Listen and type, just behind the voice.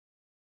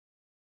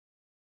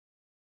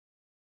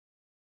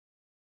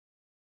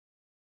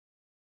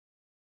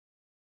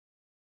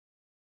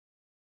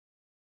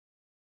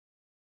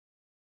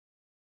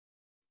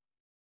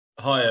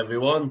Hi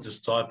everyone,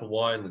 just type a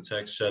Y in the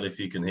text chat if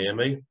you can hear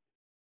me.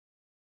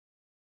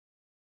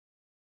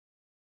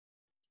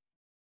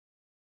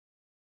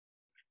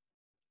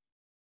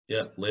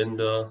 Yeah,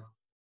 Linda.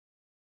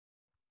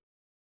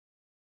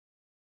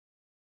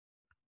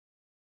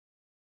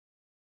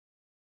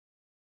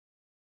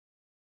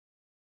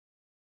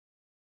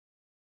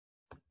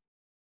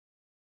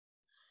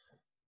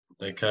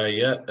 Okay,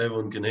 yeah,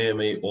 everyone can hear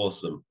me.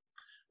 Awesome.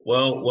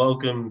 Well,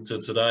 welcome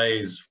to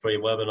today's free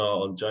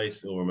webinar on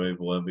J-seal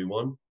removal,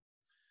 everyone.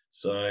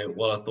 So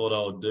what I thought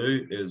I would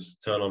do is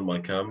turn on my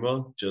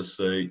camera just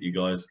so you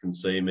guys can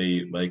see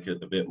me, make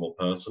it a bit more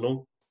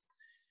personal.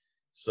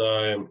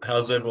 So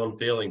how's everyone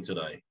feeling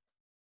today?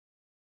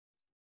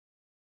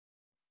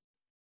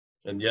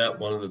 And yeah,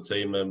 one of the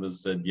team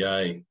members said,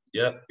 yay.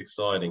 Yep,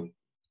 exciting.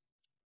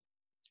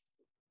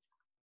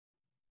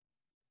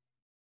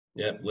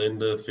 Yep,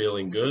 Linda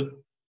feeling good.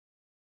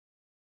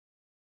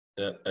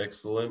 Yep,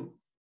 excellent.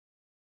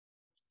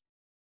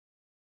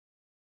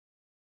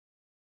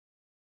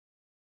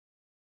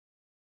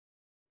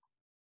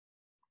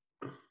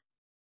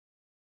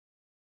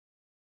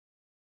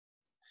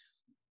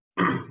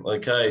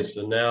 Okay,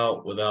 so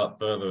now without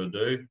further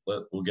ado,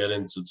 we'll get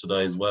into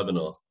today's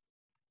webinar.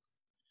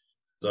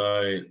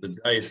 So the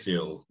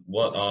J-seal,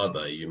 what are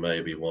they, you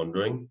may be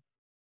wondering?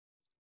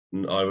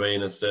 And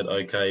Irina said,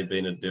 okay,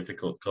 been a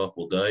difficult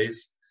couple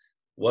days.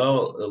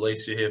 Well, at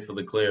least you're here for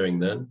the clearing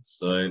then,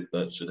 so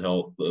that should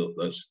help,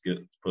 that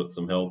should put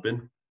some help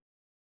in.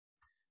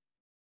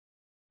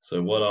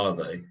 So what are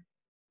they?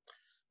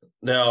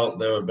 Now,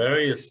 there are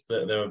various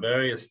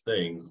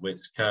things which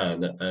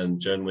can and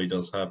generally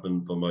does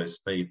happen for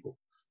most people.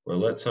 Well,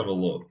 let's have a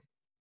look.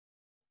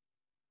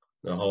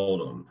 Now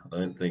hold on, I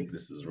don't think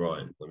this is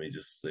right. Let me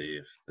just see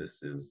if this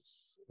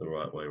is the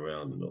right way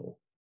around and all.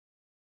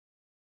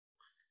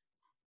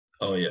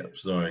 Oh yeah,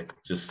 sorry,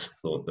 just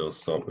thought there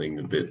was something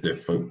a bit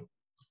different.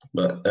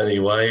 But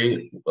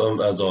anyway,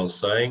 as I was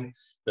saying,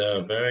 there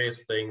are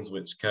various things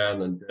which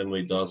can and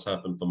generally does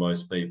happen for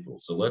most people.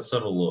 So let's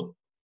have a look.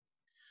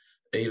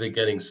 Either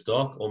getting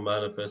stuck or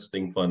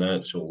manifesting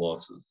financial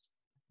losses.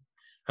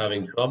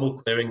 Having trouble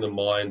clearing the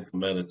mind for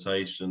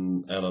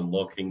meditation and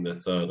unlocking the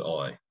third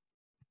eye.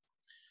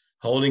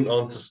 Holding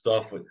on to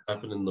stuff which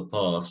happened in the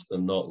past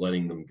and not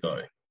letting them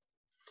go.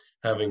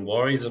 Having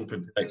worries and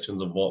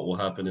projections of what will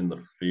happen in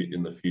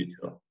the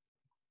future.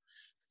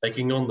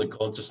 Taking on the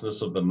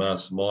consciousness of the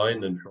mass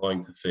mind and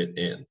trying to fit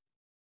in.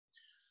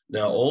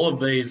 Now, all of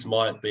these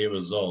might be a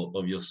result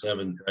of your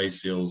 7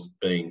 J-seals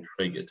being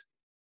triggered.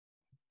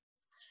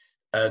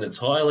 And it's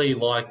highly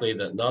likely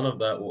that none of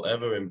that will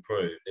ever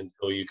improve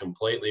until you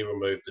completely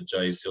remove the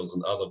J-seals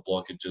and other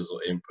blockages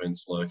or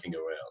imprints lurking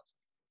around.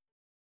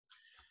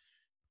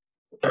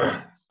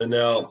 So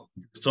now,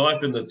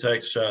 type in the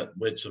text chat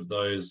which of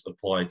those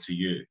apply to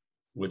you,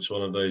 which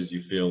one of those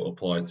you feel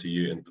apply to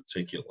you in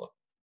particular.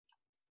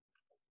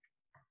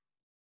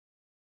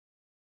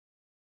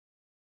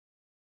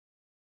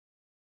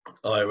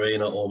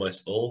 Irina,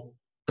 almost all.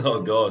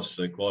 Oh gosh,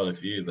 so quite a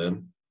few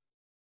then.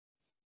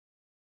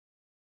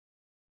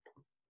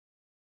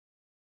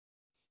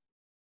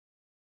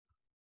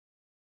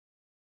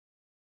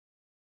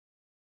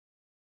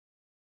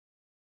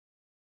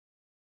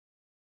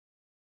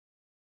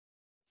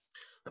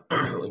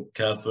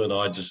 Catherine,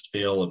 I just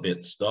feel a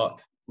bit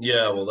stuck.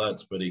 Yeah, well,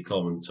 that's pretty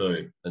common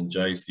too. And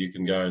Jace, you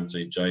can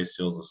guarantee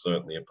J-seals are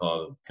certainly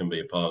can be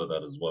a part of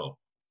that as well.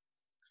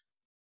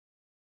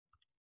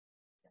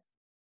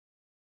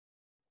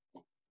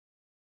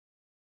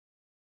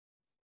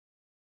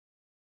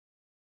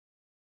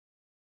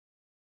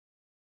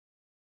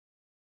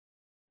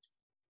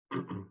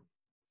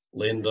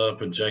 Linda,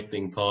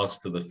 projecting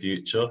past to the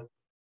future.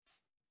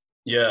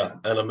 Yeah,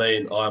 and I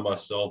mean, I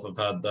myself have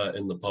had that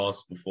in the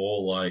past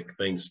before, like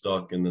being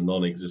stuck in the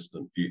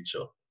non-existent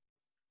future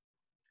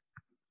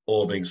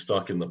or being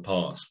stuck in the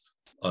past.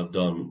 I've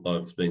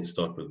been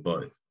stuck with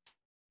both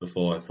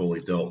before I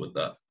fully dealt with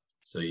that.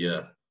 So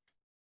yeah.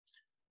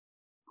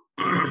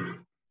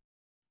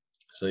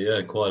 So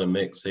yeah, quite a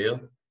mix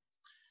here.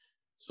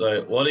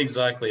 So what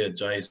exactly are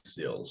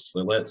J-seals?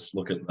 So let's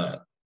look at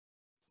that.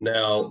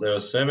 Now, there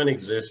are 7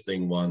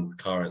 existing ones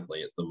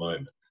currently at the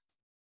moment.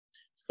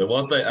 So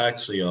what they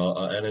actually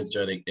are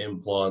energetic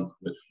implants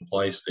which were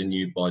placed in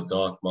you by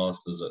dark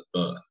masters at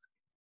birth.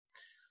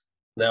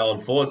 Now,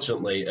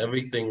 unfortunately,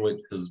 everything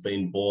which has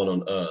been born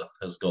on Earth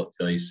has got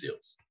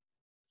J-seals.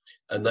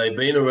 And they've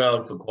been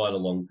around for quite a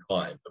long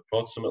time,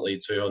 approximately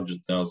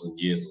 200,000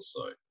 years or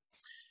so.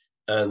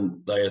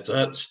 And they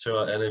attach to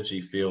our energy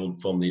field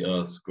from the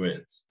Earth's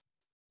grids.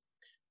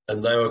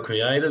 And they were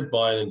created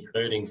by an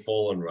intruding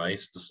fallen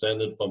race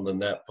descended from the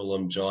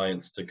Nephilim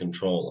giants to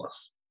control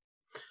us.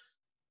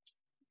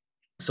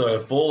 So a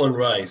fallen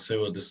race who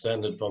were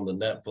descended from the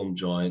Nephilim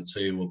giants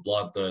who were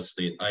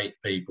bloodthirsty and ate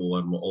people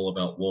and were all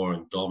about war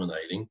and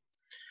dominating,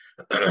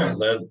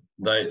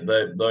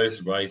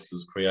 those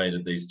races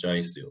created these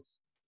J-seals.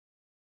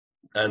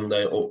 And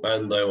they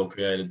were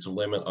created to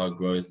limit our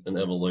growth and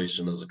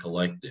evolution as a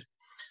collective.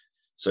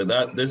 So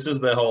this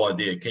is their whole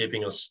idea,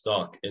 keeping us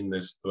stuck in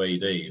this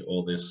 3D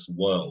or this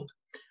world,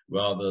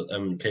 rather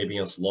than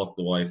keeping us locked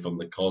away from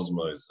the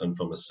cosmos and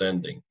from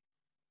ascending.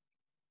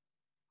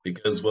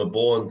 Because we're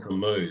born to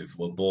move,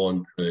 we're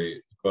born to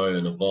grow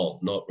and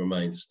evolve, not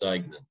remain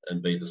stagnant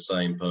and be the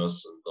same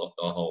person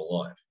our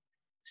whole life.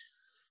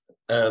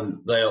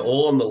 And they are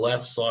all on the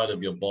left side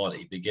of your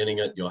body,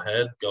 beginning at your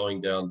head, going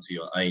down to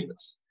your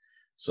anus.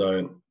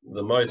 So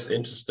the most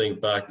interesting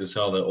fact is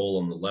how they're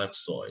all on the left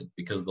side,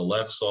 because the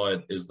left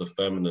side is the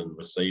feminine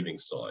receiving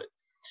side.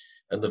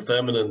 And the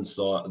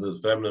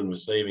feminine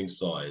receiving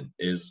side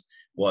is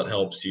what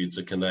helps you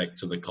to connect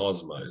to the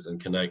cosmos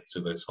and connect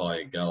to those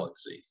higher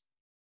galaxies.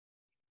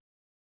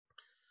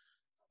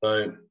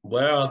 So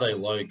where are they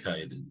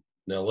located?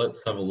 Now let's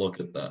have a look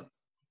at that.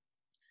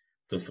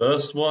 The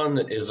first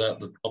one is at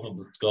the top of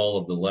the skull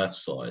of the left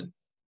side.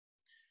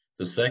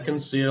 The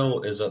second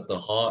seal is at the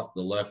heart,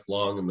 the left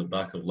lung, and the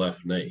back of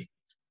left knee.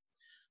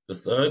 The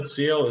third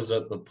seal is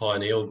at the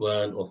pineal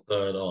gland or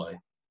third eye.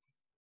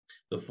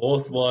 The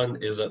fourth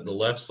one is at the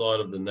left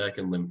side of the neck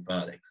and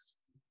lymphatics.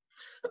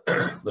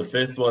 The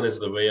fifth one is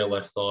the rear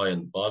left thigh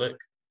and buttock.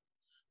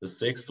 The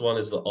sixth one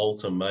is the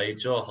altar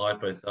major,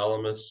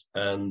 hypothalamus,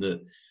 and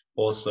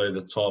also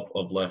the top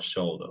of left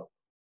shoulder.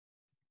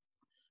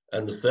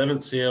 And the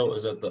seventh seal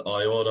is at the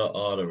aorta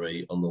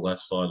artery on the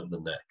left side of the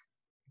neck.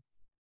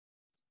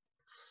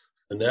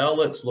 And now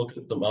let's look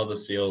at some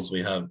other seals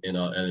we have in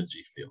our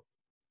energy field.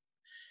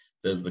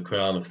 There's the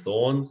crown of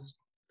thorns,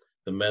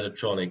 the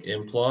Metatronic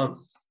implant,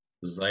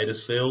 the Zeta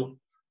seal,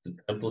 the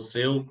Templar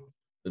seal,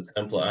 the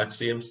Templar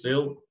axiom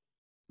seal,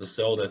 the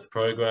cell death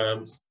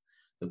programs,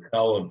 the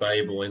Tower of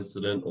Babel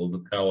incident or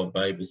the Tower of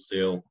Babel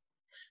seal,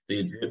 the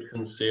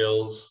Egyptian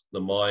seals,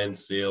 the Mayan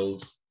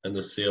seals, and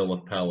the seal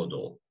of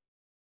Palador,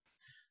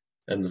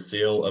 and the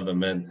seal of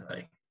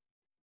Amente.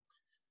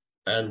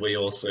 And we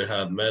also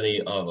have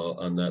many other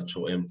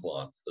unnatural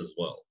implants as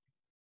well.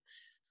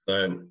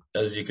 So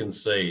as you can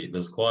see,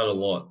 there's quite a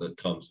lot that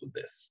comes with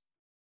this.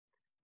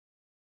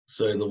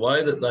 So the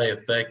way that they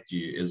affect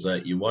you is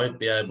that you won't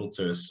be able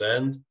to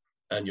ascend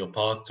and your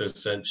path to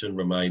ascension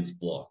remains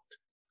blocked.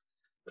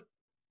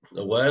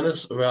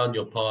 Awareness around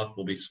your path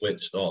will be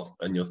switched off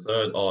and your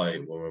third eye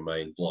will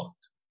remain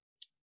blocked.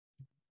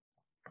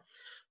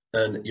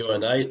 And your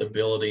innate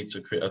ability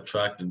to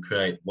attract and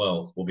create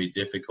wealth will be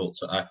difficult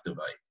to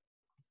activate.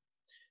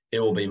 It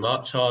will be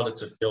much harder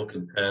to feel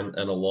content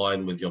and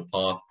align with your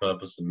path,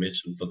 purpose, and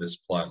mission for this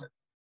planet.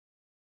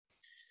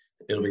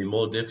 It'll be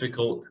more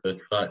difficult to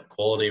attract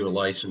quality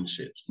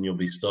relationships, and you'll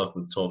be stuck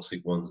with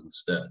toxic ones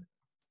instead.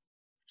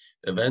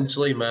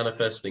 Eventually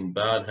manifesting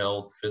bad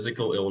health,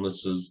 physical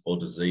illnesses, or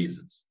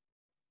diseases.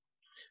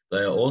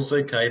 They are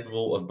also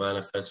capable of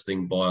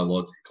manifesting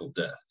biological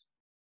death.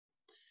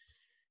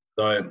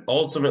 So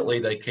ultimately,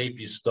 they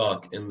keep you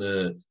stuck in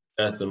the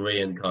death and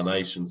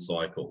reincarnation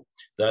cycle.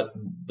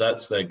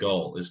 That's their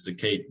goal, is to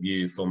keep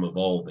you from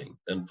evolving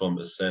and from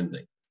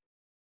ascending.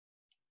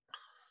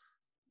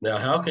 Now,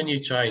 how can you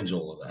change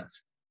all of that?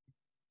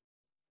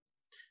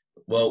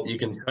 Well, you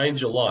can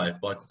change your life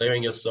by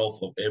clearing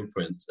yourself of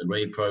imprints and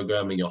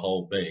reprogramming your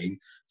whole being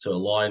to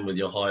align with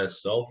your higher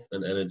self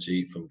and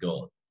energy from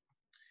God.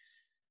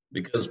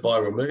 Because by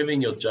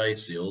removing your J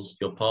seals,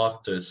 your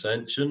path to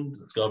ascension,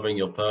 discovering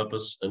your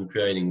purpose, and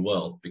creating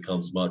wealth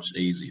becomes much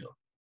easier.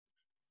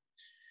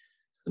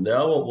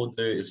 Now what we'll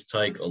do is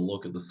take a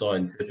look at the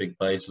scientific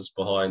basis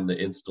behind the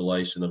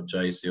installation of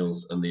J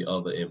seals and the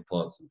other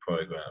implants and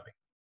programming.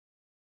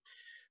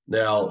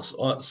 Now,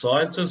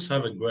 scientists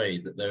have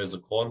agreed that there is a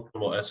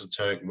quantum or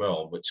esoteric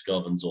realm which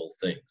governs all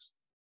things.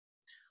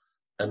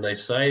 And they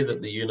say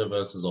that the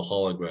universe is a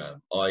hologram,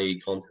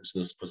 i.e.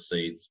 consciousness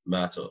precedes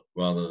matter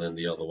rather than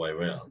the other way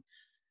around.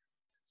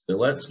 So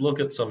let's look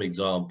at some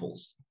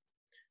examples.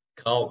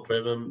 Carl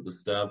Privim, the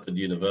Stanford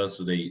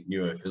University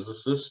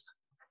neurophysicist,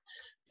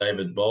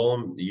 David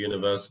Bohm, the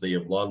University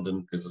of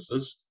London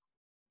physicist,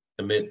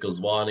 Amit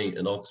Goswami,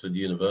 an Oxford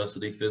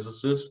University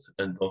physicist,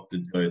 and Dr.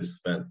 Joe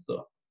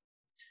Dispenza.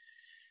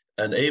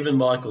 And even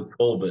Michael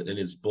Talbot, in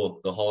his book,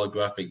 The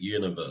Holographic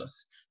Universe,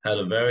 had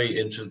a very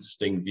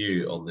interesting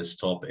view on this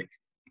topic.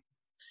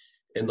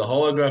 In The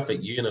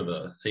Holographic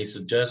Universe, he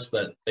suggests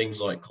that things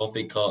like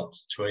coffee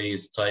cups,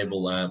 trees,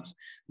 table lamps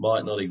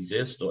might not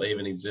exist or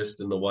even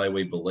exist in the way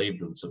we believe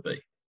them to be.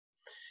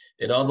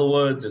 In other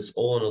words, it's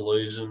all an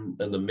illusion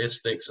and the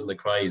mystics and the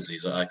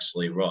crazies are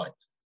actually right.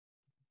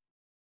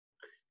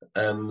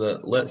 And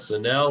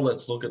now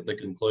let's look at the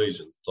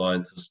conclusion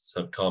scientists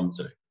have come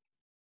to.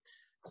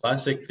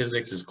 Classic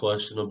physics is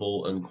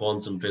questionable and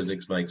quantum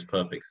physics makes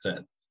perfect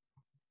sense.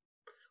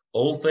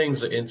 All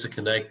things are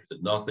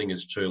interconnected, nothing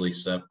is truly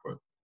separate.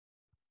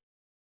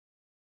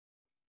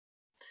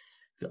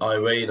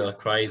 Irina,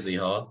 crazy,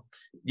 huh?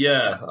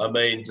 Yeah, I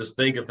mean, just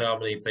think of how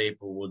many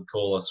people would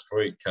call us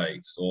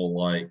fruitcakes or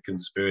like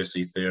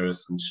conspiracy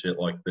theorists and shit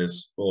like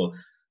this for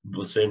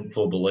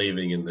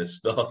believing in this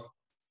stuff.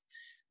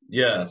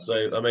 Yeah,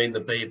 so I mean,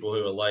 the people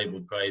who are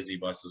labeled crazy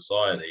by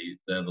society,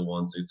 they're the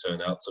ones who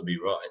turn out to be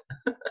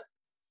right.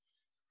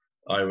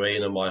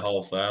 Irene and my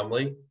whole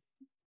family.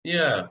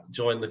 Yeah,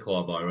 join the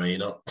club,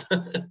 Irina.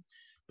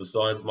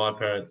 Besides my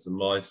parents and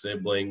my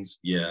siblings,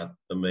 yeah,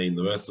 I mean,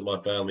 the rest of my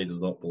family does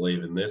not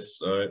believe in this,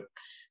 so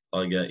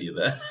I get you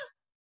there.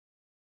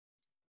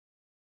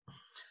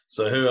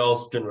 So who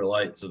else can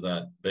relate to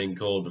that? Being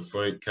called a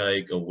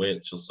fruitcake, a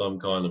witch, or some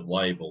kind of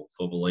label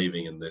for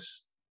believing in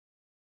this?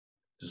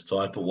 Just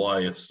type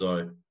away if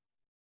so.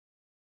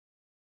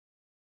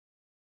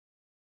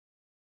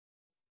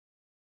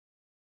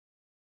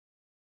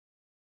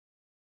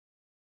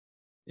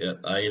 Yeah,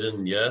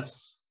 Aiden,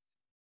 yes.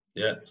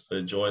 Yeah,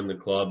 so join the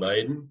club,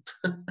 Aiden.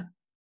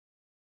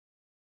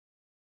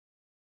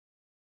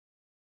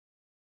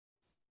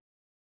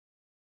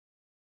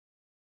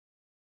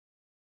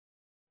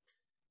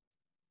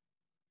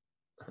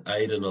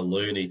 Aiden, a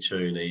Looney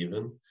Tune,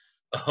 even.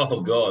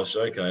 Oh gosh,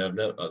 okay, I've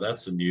never.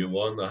 That's a new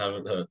one. I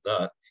haven't heard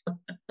that.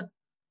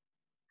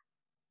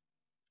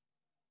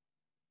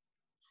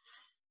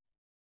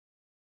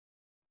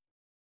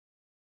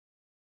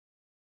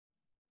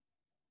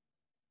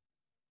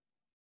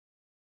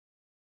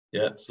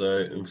 Yeah,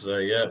 so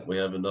yeah, we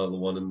have another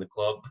one in the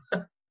club.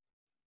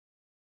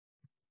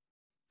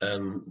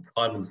 And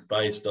time and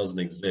space doesn't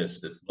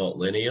exist. It's not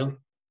linear.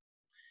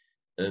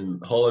 And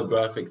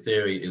holographic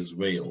theory is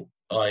real,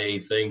 i.e.,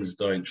 things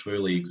don't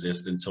truly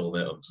exist until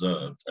they're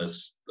observed,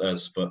 as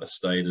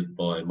stated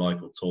by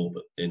Michael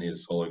Talbot in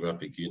his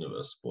Holographic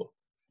Universe book.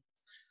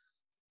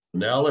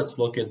 Now let's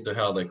look into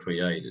how they're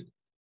created.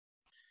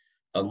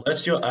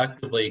 Unless you're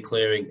actively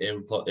clearing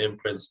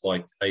imprints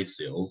like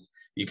K-seal,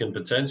 you can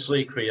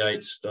potentially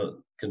create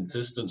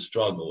consistent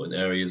struggle in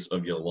areas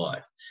of your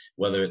life,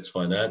 whether it's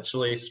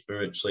financially,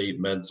 spiritually,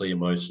 mentally,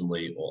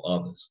 emotionally, or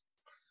others.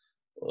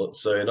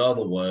 So, in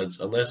other words,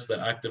 unless they're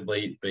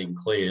actively being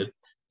cleared,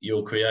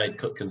 you'll create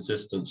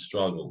consistent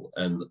struggle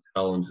and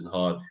challenge and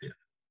hardship.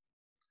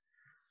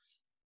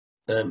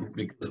 And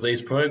because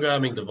these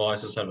programming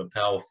devices have a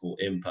powerful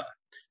impact,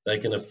 they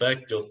can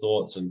affect your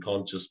thoughts and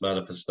conscious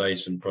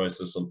manifestation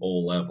process on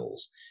all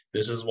levels.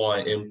 This is why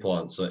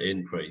implants are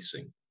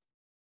increasing.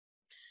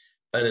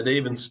 And it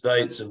even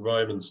states in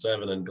Romans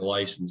 7 and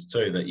Galatians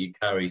 2 that you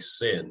carry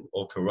sin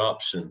or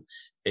corruption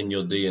in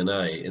your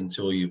DNA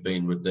until you've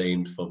been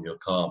redeemed from your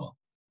karma.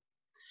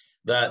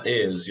 That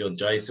is, your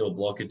JCL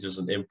blockages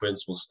and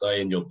imprints will stay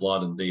in your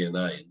blood and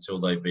DNA until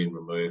they've been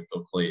removed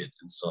or cleared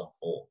in some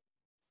form.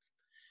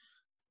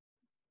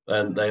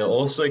 And they are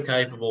also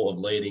capable of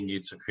leading you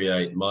to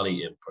create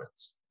money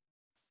imprints.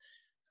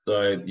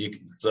 So you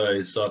can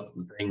say such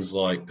things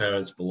like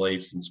parents'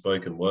 beliefs and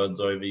spoken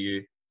words over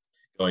you,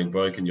 going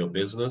broke in your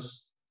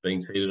business,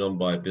 being cheated on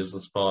by a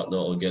business partner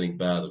or getting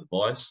bad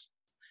advice,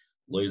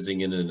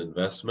 losing in an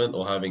investment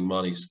or having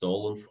money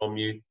stolen from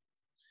you,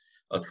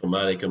 a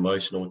traumatic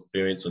emotional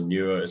experience or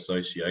neuro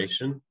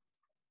association,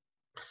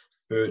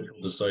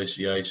 spiritual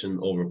dissociation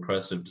or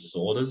repressive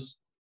disorders.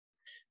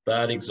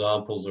 Bad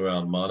examples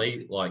around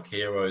money, like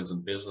heroes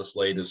and business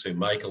leaders who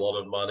make a lot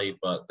of money,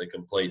 but they're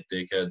complete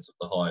dickheads of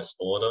the highest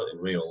order in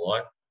real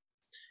life.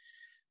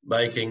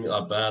 Making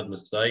a bad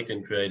mistake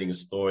and creating a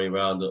story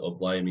around it or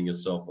blaming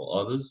yourself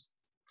or others.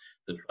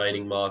 The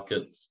trading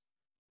market,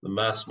 the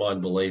mass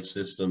mind belief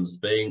systems,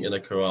 being in a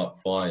corrupt,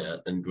 fire,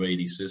 and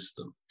greedy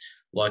system,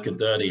 like a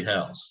dirty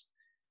house.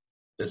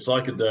 It's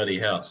like a dirty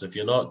house. If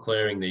you're not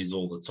clearing these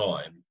all the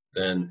time,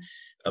 then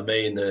I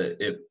mean,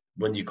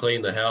 when you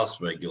clean the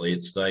house regularly,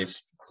 it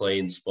stays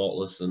clean,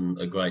 spotless,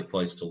 and a great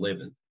place to live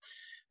in.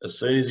 As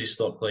soon as you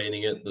stop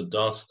cleaning it, the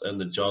dust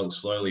and the junk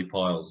slowly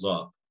piles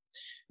up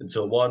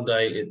until one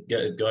day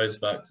it goes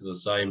back to the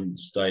same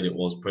state it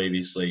was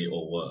previously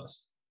or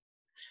worse.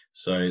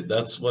 So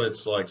that's what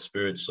it's like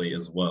spiritually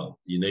as well.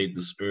 You need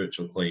the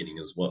spiritual cleaning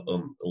as well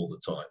all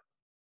the time.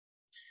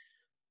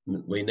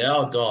 We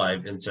now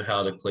dive into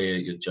how to clear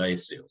your J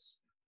seals,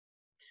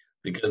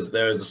 because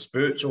there is a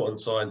spiritual and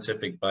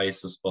scientific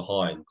basis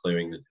behind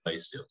clearing the J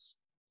seals.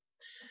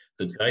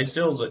 The J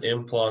seals are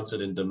implanted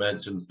in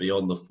dimensions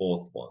beyond the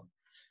fourth one,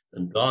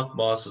 and dark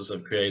masters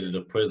have created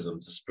a prism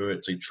to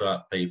spiritually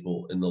trap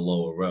people in the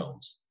lower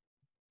realms.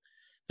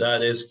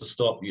 That is to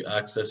stop you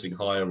accessing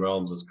higher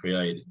realms as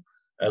created.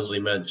 As we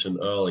mentioned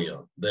earlier,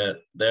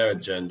 their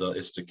agenda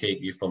is to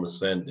keep you from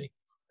ascending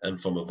and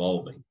from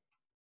evolving.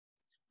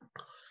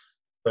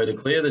 So to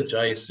clear the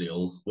J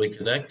seal, we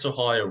connect to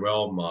higher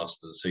realm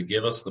masters who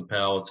give us the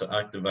power to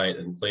activate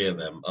and clear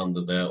them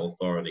under their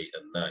authority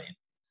and name.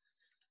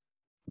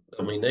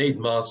 And we need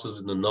masters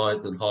in the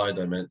ninth and higher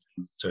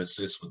dimensions to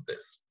assist with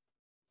this,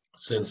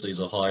 since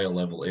these are higher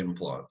level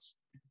implants.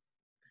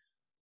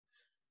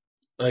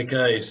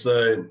 Okay,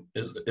 so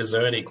is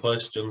there any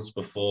questions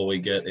before we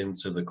get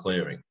into the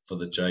clearing for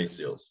the J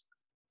seals?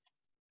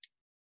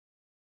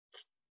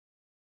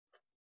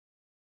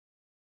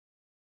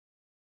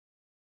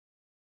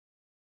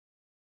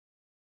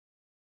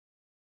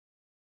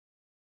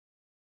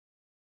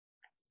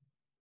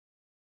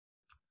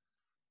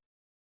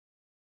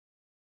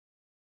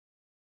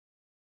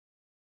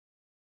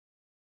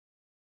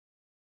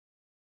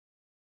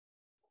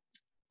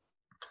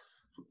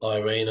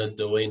 Irina,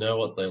 do we know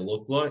what they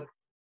look like?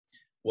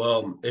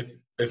 Well,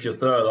 if your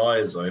third eye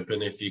is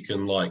open, if you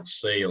can like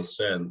see or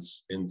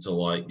sense into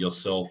like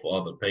yourself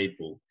or other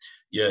people,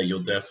 yeah,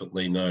 you'll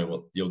definitely know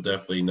what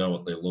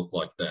they look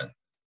like then.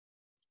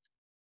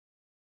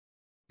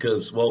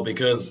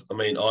 Because I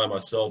mean, I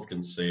myself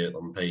can see it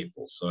on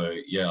people, so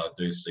yeah, I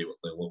do see what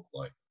they look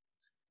like.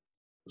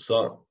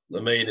 So I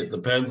mean, it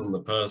depends on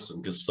the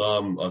person, because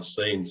some I've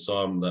seen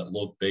some that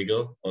look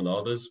bigger on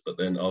others, but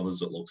then others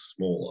that look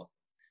smaller.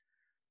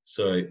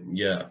 So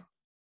yeah,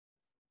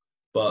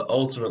 but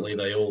ultimately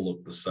they all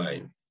look the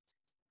same.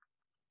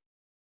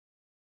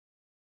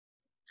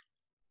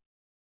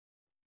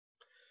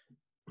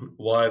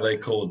 Why are they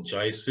called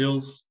J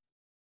seals?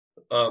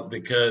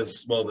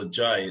 Because well, the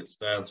J, it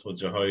stands for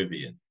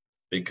Jehovian.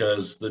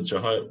 Because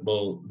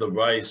the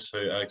race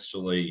who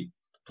actually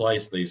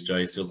placed these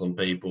J seals on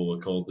people were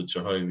called the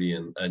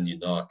Jehovian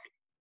Anunnaki.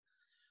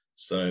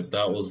 So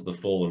that was the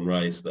fallen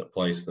race that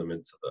placed them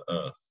into the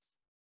earth.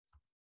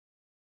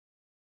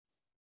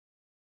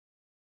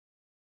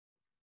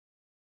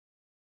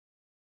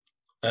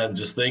 And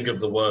just think of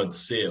the word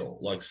seal.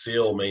 Like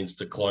seal means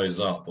to close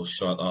up or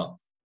shut up.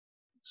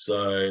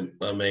 So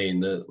I mean,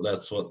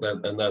 that's what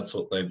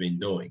they've been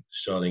doing,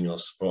 shutting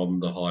us from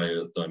the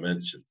higher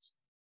dimensions.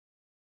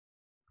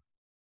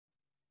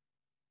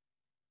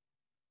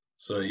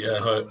 Hope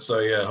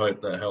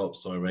that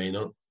helps,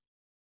 Irina.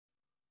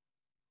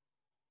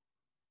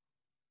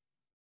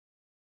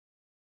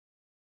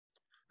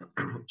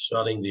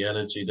 Shutting the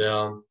energy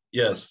down.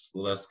 Yes,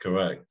 well, that's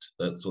correct.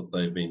 That's what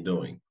they've been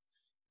doing.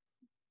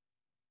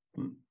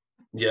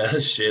 Yeah,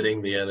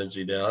 shitting the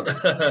energy down.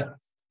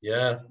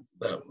 Yeah,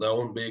 that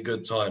wouldn't be a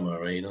good time,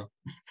 Irina.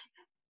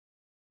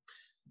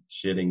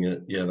 Shitting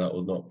it. Yeah, that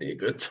would not be a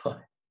good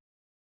time.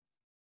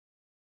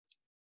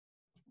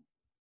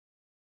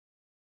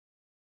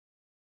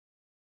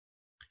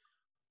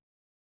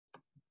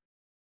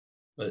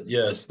 But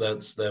yes,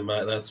 that's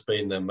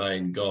been their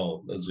main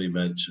goal, as we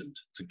mentioned,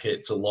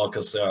 to lock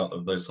us out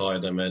of those higher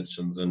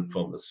dimensions and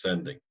from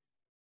ascending.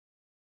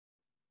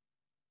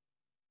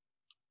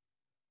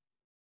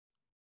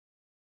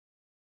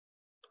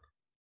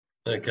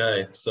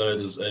 Okay, so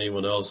does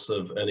anyone else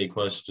have any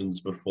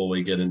questions before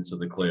we get into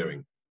the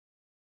clearing?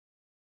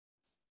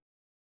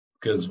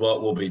 Because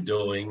what we'll be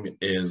doing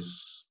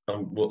is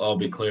I'll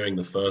be clearing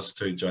the first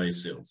two J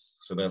seals.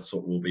 So that's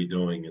what we'll be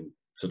doing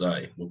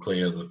today. We'll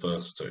clear the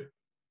first two.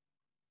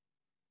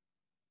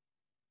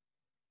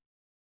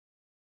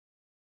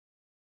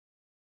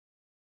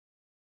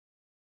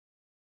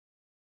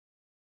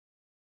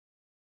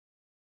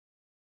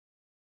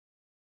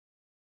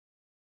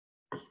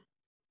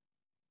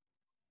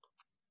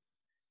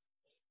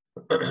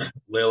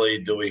 Lily,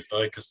 do we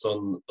focus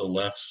on the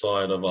left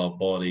side of our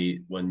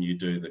body when you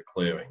do the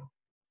clearing?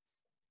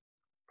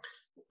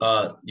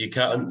 You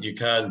can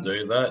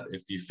do that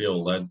if you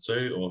feel led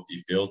to or if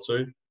you feel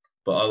to,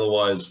 but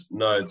otherwise,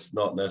 no, it's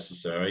not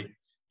necessary.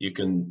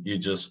 You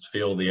just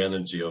feel the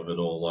energy of it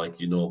all like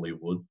you normally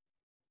would.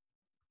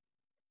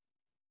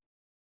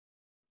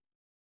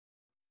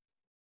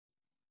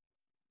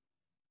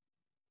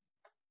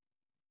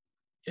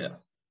 Yeah.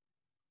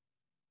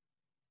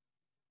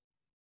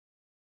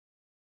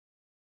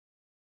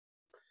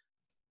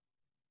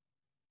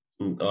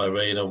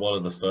 Irina, what are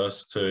the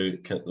first two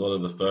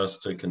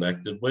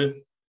connected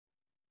with?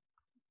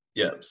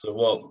 Yeah.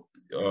 All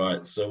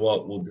right. So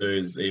what we'll do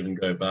is even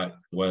go back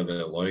where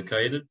they're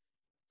located,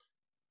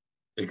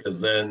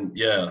 because then,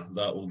 yeah,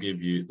 that will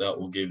give you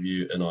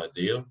an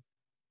idea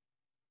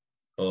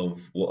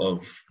of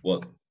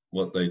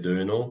what they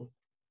do and all.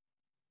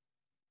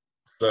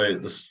 So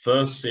the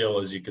first seal,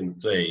 as you can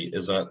see,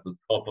 is at the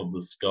top of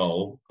the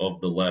skull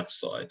of the left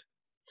side.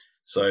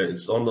 So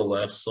it's on the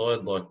left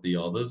side like the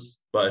others,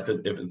 but if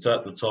it's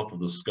at the top of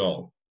the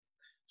skull,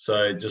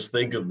 so just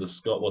think of the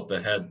skull, what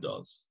the head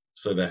does.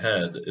 So the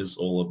head is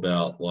all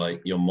about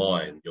like your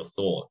mind, your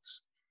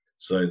thoughts.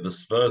 So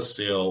this first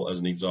seal, as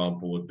an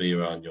example, would be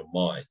around your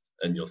mind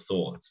and your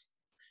thoughts.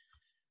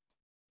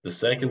 The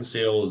second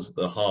seal is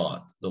the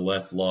heart, the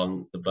left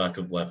lung, the back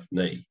of left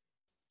knee.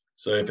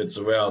 So if it's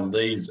around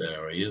these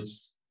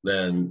areas,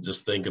 then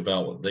just think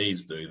about what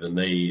these do. The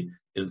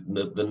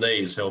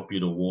knees help you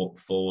to walk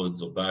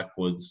forwards or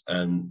backwards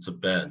and to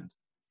bend,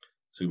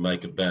 to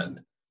make a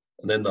bend.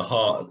 And then the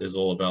heart is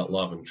all about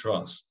love and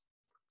trust.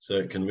 So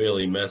it can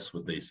really mess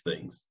with these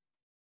things.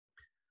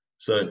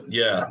 So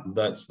yeah,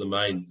 that's the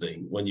main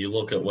thing. When you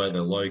look at where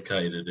they're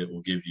located, it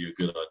will give you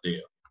a good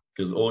idea.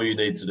 Because all you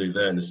need to do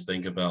then is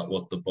think about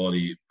what the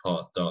body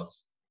part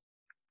does.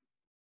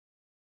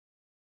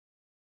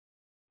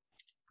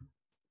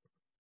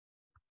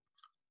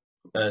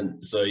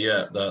 And so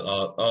yeah,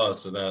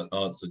 so that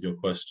answered your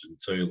question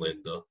too,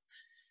 Linda.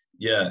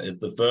 Yeah,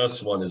 the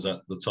first one is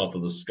at the top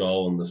of the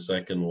skull, and the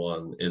second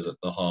one is at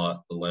the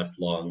heart, the left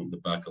lung, the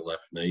back of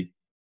left knee.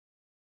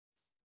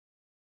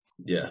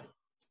 Yeah.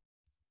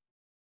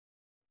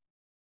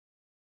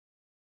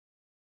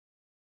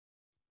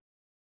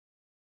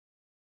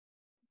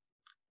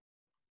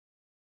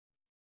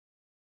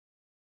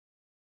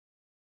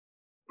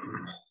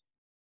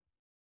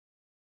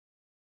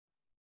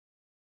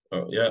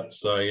 Oh, yeah,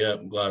 so yeah,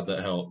 I'm glad that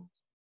helped.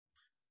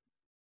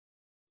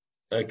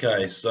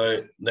 Okay,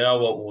 so now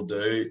what we'll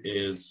do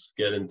is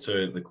get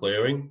into the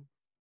clearing,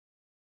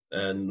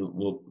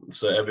 and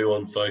so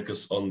everyone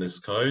focus on this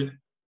code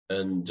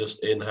and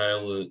just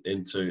inhale it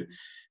into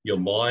your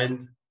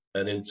mind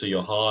and into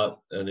your heart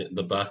and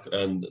the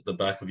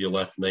back of your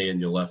left knee and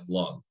your left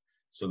lung.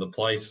 So the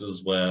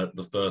places where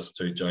the first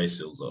two J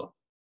seals are.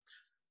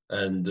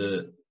 And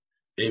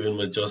even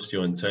with just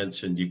your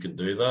intention, you can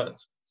do that.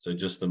 So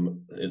just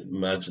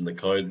imagine the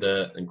code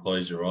there and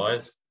close your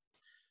eyes.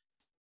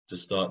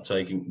 Just start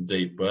taking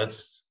deep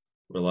breaths,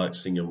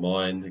 relaxing your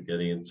mind,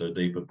 getting into a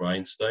deeper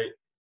brain state.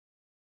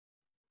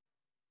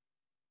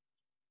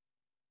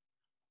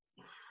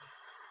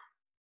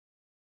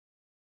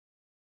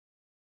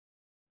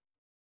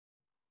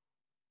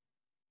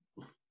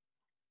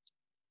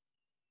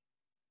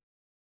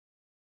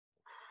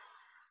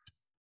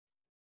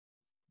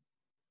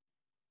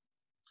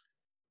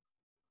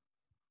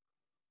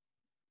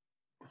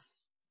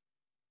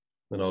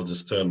 And I'll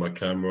just turn my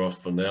camera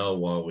off for now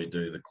while we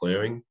do the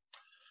clearing.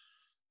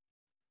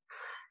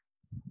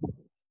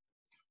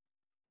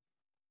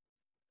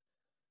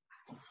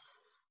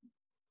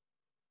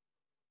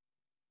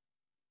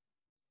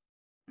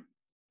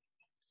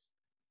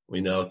 We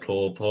now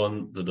call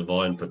upon the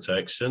divine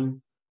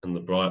protection and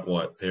the bright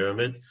white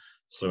pyramid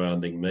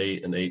surrounding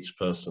me and each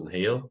person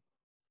here.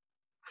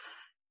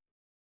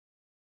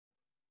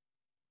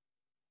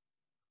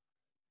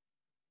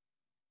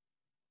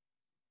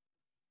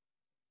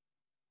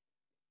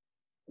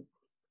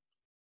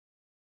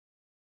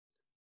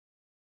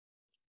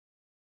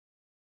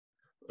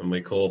 And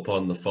we call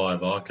upon the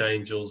five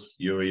archangels,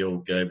 Uriel,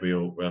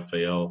 Gabriel,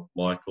 Raphael,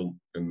 Michael,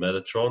 and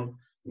Metatron,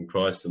 and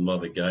Christ and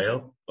Mother Gaia,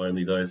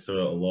 only those who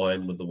are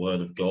aligned with the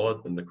Word of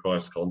God and the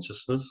Christ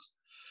consciousness.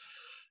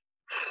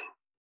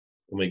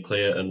 And we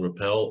clear and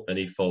repel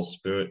any false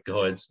spirit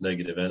guides,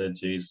 negative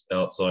energies,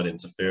 outside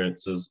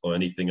interferences, or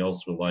anything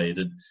else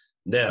related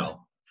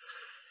now.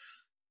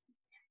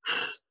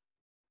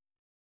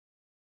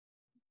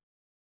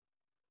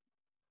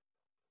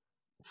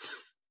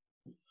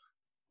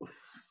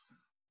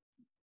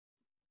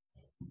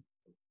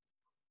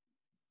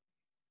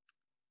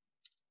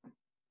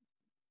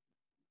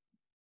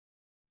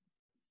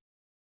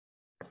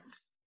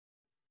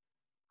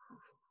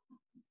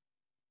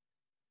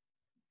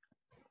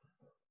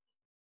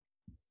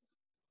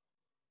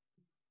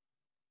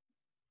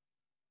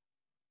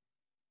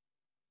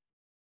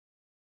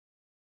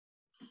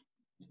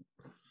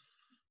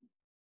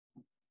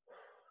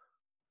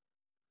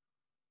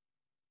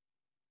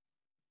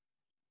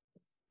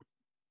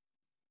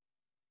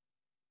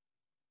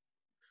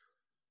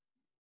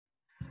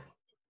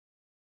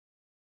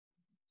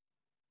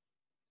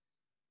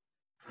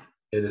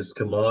 It is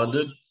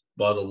commanded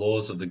by the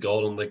laws of the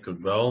golden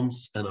liquid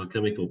realms and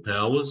alchemical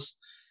powers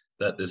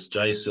that this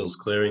J-Seals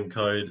clearing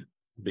code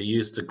be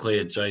used to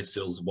clear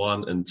J-Seals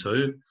 1 and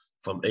 2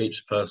 from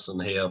each person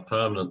here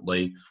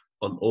permanently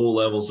on all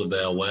levels of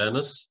their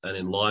awareness and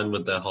in line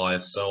with their higher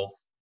self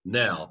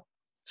now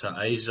to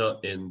Asia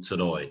in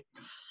today.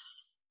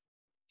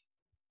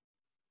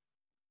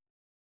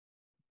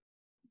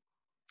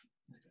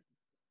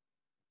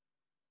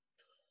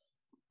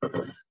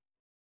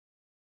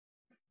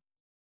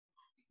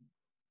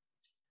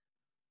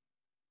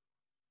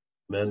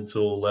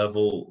 Mental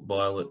level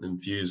violet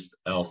infused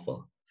alpha.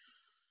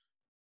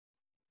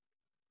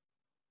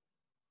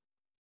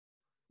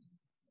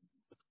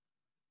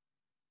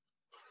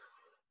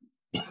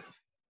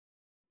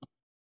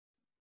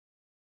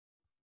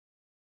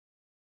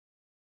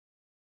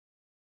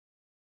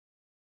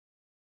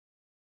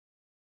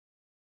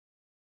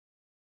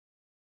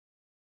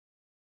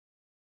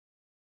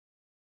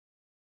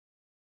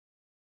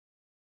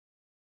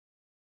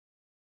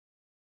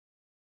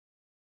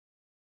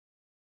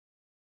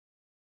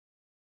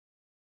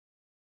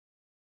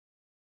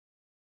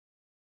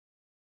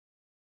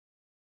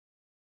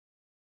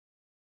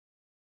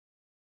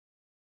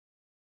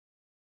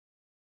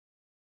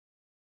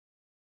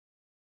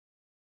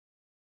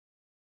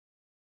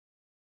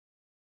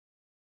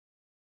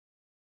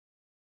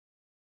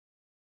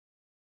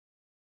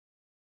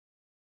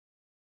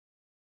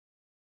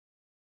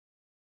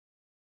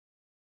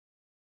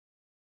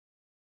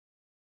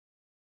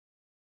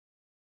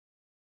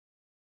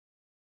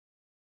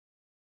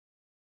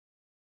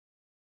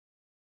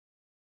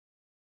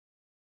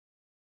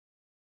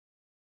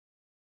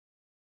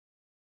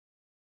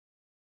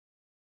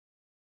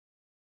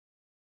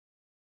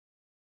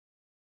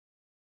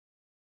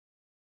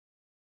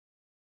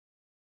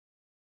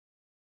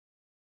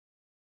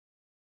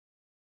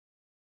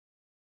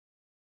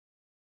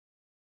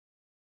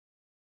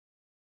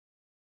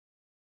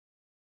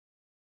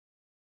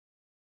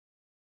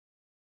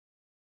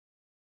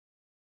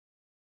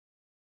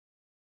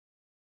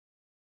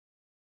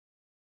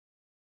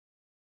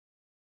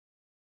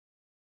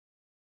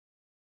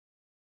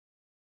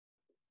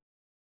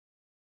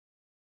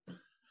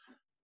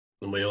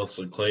 And we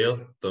also clear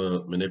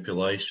the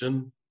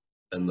manipulation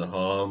and the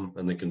harm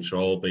and the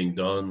control being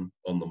done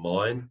on the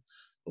mind,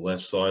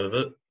 left side of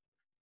it,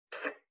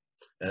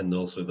 and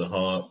also the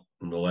heart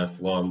and the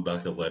left lung,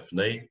 back of left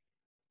knee.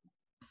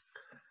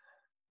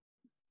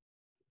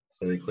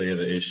 So we clear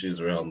the issues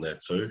around there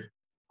too.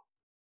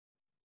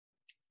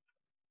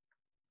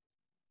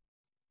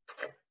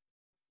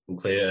 And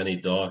clear any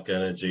dark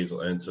energies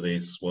or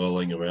entities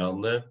swirling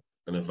around there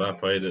and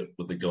evaporate it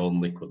with the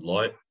golden liquid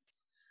light.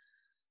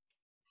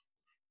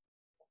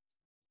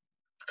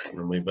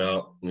 And we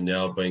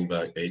now bring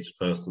back each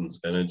person's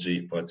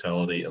energy,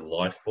 vitality, and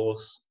life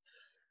force.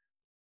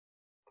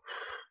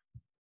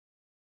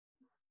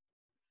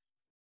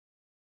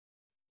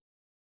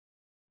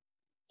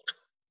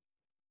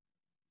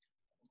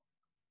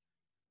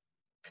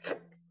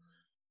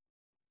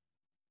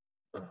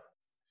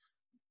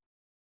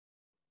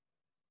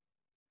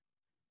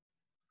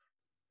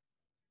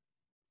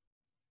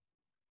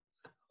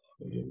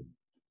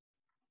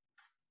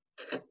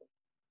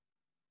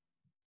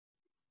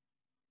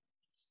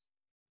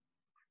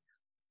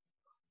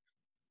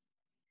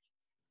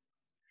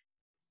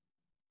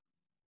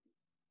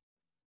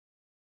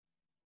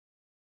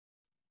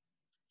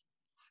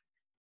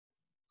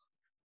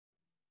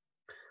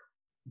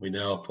 We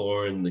now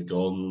pour in the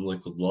golden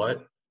liquid light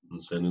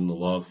and send in the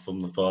love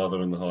from the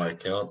Father and the higher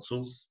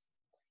councils.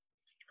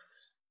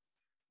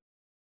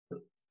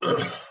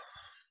 And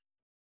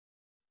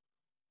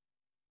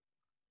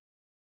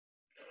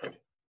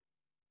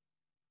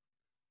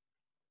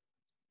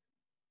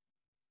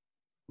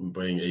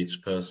bring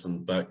each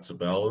person back to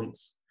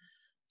balance,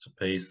 to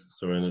peace,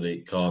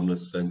 serenity,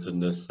 calmness,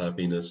 centeredness,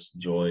 happiness,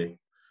 joy,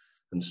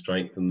 and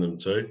strengthen them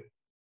too,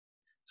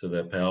 to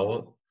their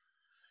power.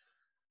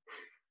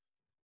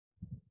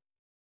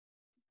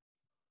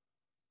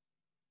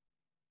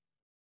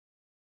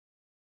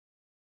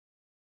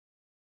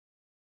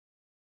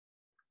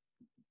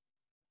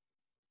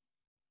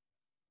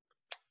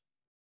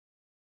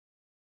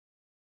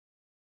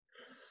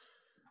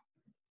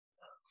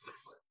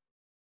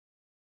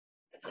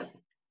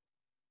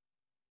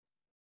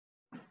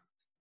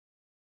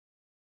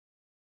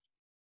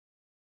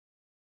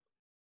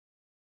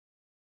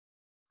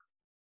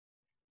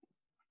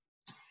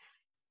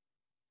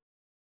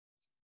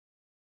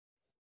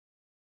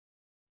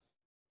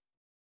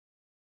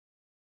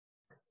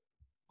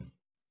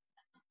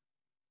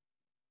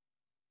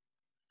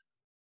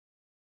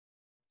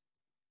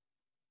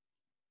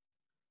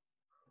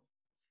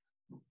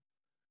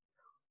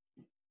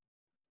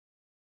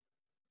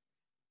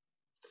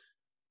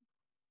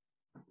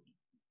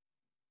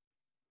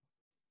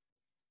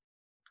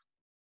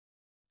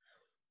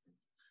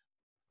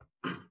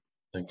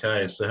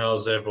 Okay, so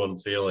how's everyone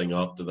feeling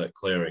after that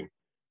clearing?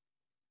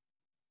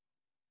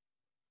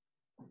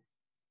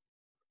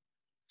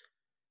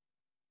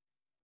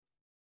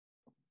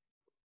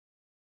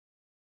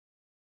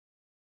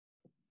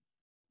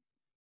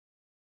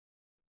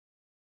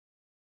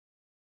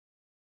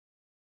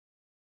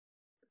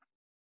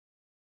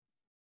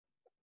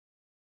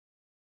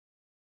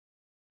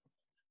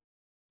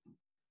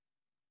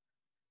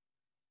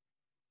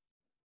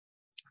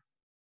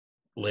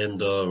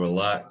 Linda,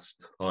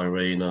 relaxed.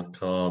 Irina,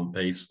 calm,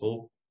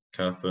 peaceful.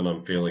 Catherine,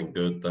 I'm feeling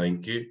good,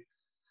 thank you.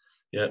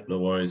 Yeah, no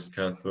worries,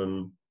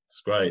 Catherine.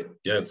 It's great.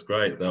 Yeah, it's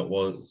great. That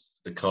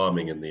was the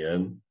calming in the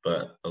end,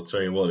 but I'll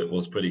tell you what, it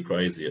was pretty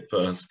crazy at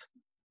first.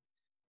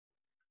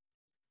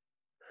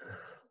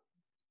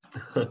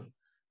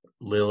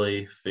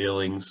 Lily,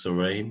 feeling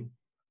serene.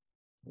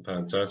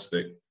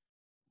 Fantastic.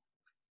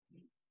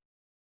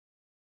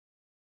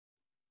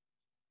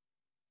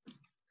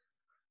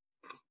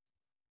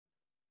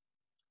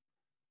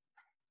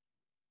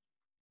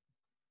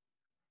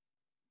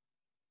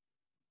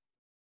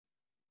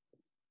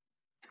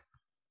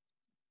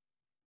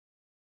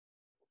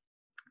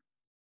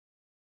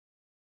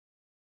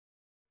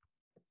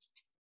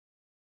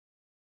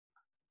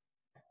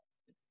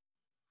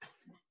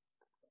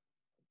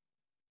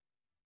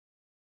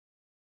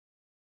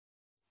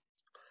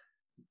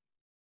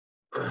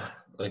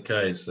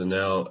 Okay, so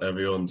now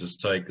everyone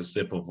just take a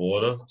sip of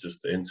water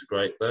just to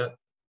integrate that.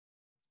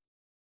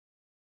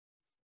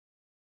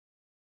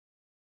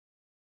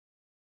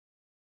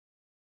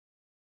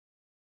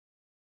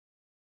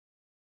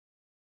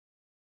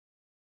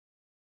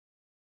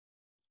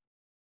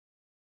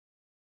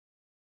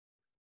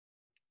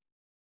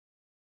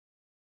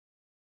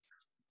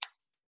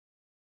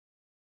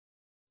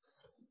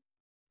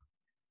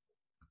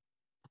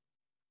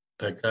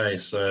 Okay,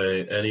 so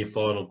any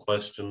final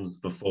questions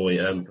before we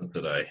end for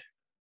today?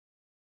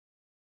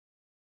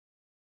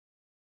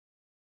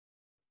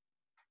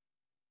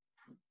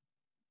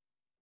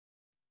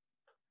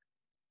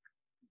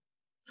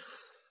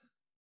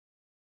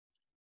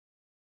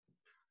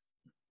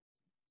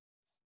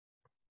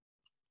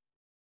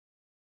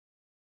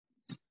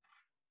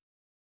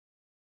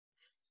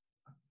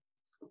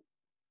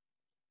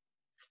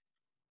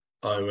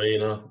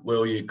 Irina,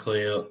 will you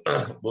clear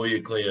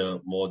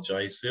more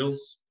J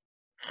seals?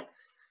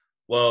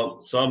 Well,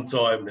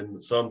 sometime in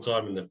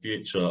the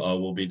future, I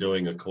will be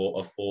doing a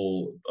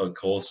full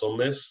course on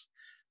this.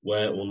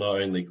 where it will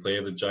not only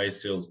clear the J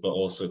seals, but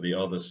also the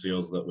other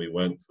seals that we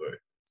went through.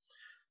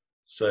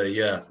 So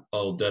yeah,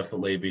 I'll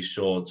definitely be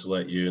sure to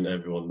let you and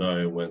everyone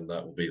know when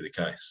that will be the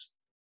case.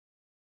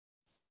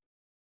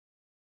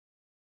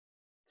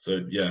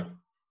 So yeah.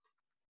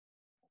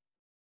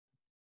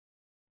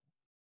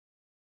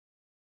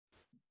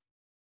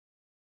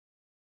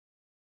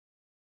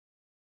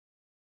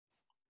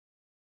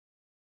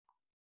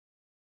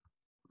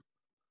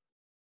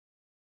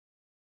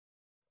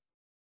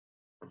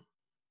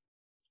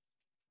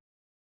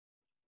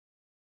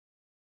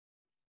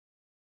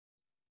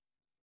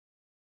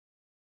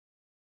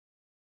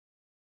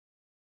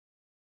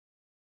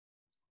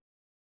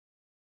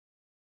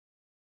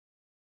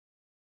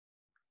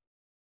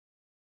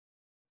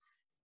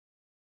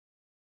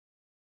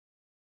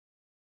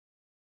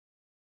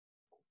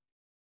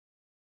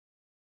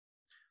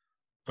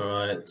 All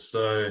right,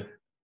 so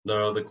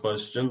no other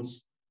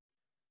questions?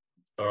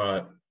 All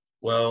right.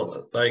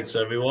 Well, thanks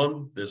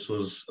everyone. This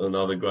was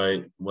another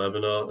great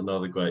webinar,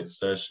 another great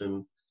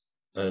session.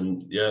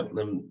 And yeah,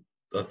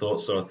 I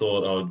thought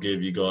I would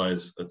give you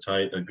guys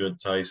a good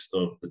taste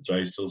of the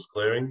JSOS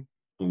clearing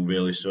and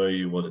really show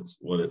you what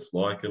it's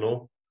like and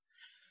all.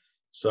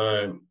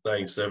 So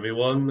thanks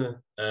everyone,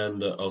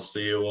 and I'll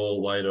see you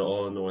all later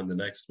on or in the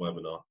next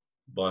webinar.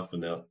 Bye for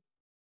now.